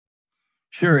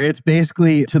Sure. It's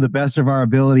basically to the best of our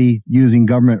ability using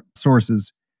government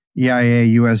sources,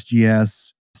 EIA,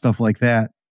 USGS, stuff like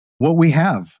that. What we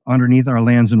have underneath our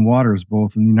lands and waters,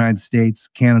 both in the United States,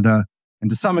 Canada, and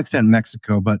to some extent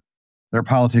Mexico, but their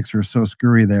politics are so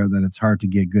screwy there that it's hard to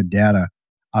get good data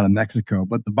out of Mexico.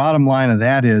 But the bottom line of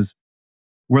that is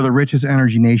we're the richest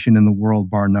energy nation in the world,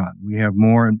 bar none. We have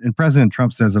more, and President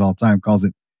Trump says it all the time, calls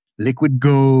it liquid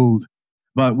gold.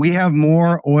 But we have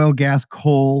more oil, gas,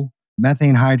 coal,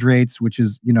 methane hydrates, which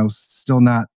is, still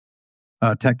not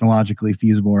technologically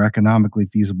feasible or economically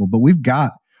feasible. But we've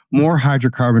got more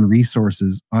hydrocarbon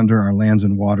resources under our lands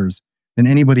and waters than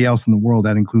anybody else in the world.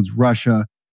 That includes Russia,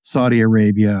 Saudi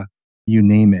Arabia, you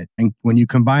name it. And when you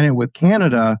combine it with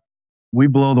Canada, we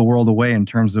blow the world away in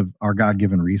terms of our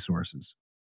God-given resources.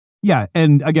 Yeah.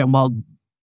 And again, well,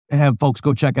 have folks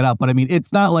go check it out. But I mean,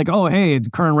 it's not like, oh, hey,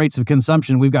 current rates of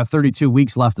consumption, we've got 32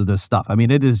 weeks left of this stuff. I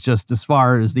mean, it is just as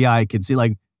far as the eye can see.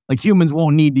 Like humans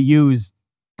won't need to use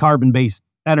carbon-based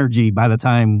energy by the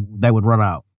time that would run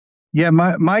out. Yeah,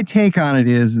 my take on it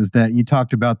is that you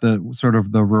talked about the sort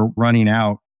of the running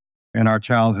out in our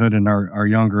childhood and our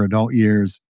younger adult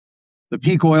years. The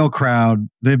peak oil crowd,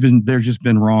 they're just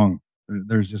been wrong.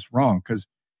 They're just wrong because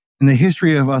in the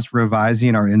history of us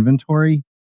revising our inventory,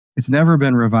 it's never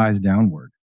been revised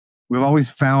downward. We've always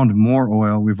found more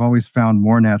oil. We've always found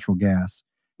more natural gas,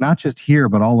 not just here,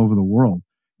 but all over the world.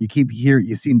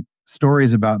 You see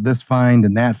stories about this find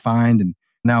and that find, and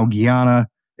now Guyana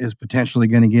is potentially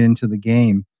going to get into the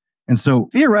game. And so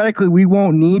theoretically, we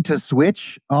won't need to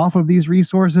switch off of these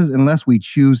resources unless we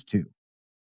choose to.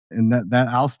 And that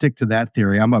I'll stick to that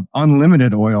theory. I'm an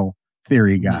unlimited oil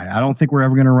theory guy. I don't think we're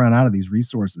ever going to run out of these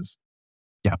resources.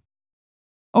 Yeah.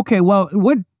 Okay. Well,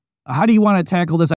 how do you want to tackle this?